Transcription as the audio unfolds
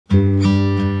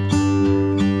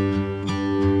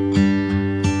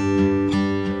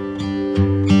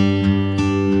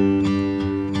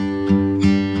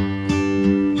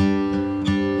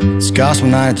Gospel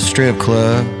night at the strip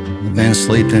club, I've been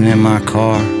sleeping in my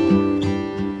car.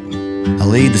 I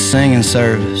lead the singing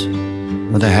service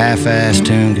with a half-assed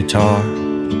tuned guitar.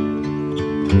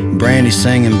 Brandy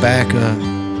singing backup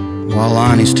while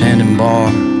Lonnie's tending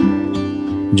bar.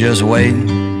 Just waiting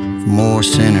for more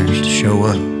sinners to show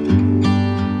up.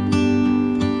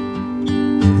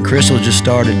 Crystal just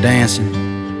started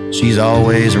dancing. She's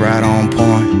always right on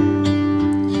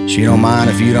point. She don't mind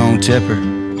if you don't tip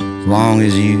her, as long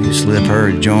as you slip her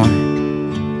a joint.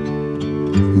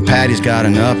 And Patti's got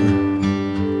an upper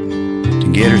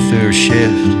to get her through her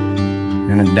shift,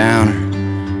 and a downer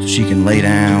so she can lay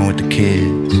down with the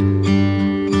kids.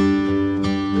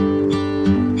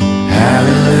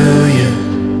 Hallelujah,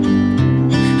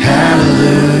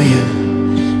 hallelujah.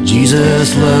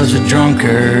 Jesus loves the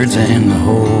drunkards and the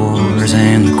whores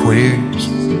and the queers.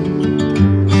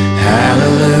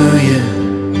 Hallelujah,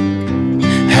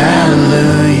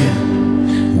 hallelujah.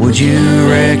 Would you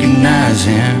recognize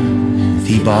him if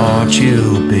he bought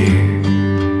you a beer?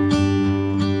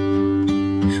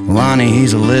 Lonnie,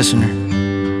 he's a listener.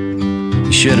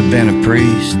 He should have been a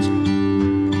priest.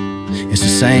 It's the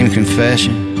same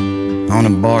confession on a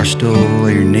barstool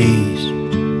of your knees.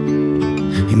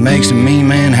 He makes a mean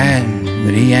Manhattan,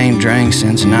 but he ain't drank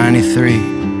since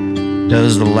 '93.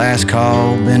 Does the last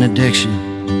call benediction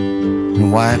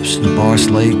and wipes the bar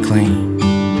slate clean.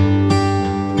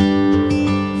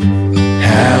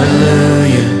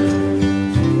 Hallelujah,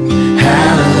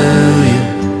 hallelujah.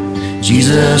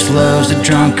 Jesus loves the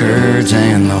drunkards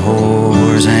and the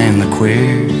whores and the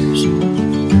queers.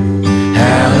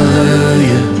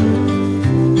 Hallelujah,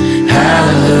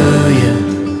 hallelujah.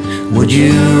 Would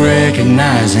you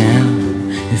recognize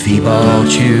him if he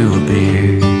bought you a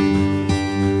beer?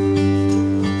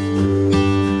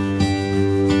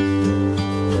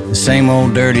 The same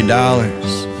old dirty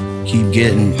dollars keep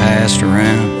getting passed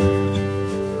around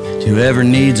to whoever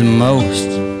needs them most,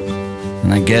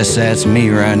 and I guess that's me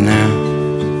right now.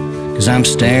 'Cause I'm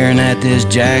staring at this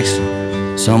Jackson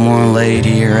someone laid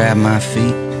here at my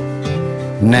feet,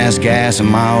 and that's gas in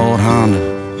my old Honda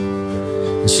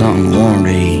and something warm to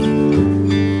eat.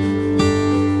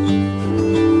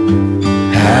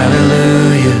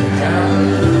 Hallelujah,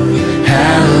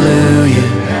 hallelujah.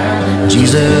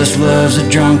 Jesus loves the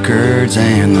drunkards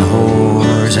and the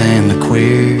whores and the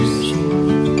queers.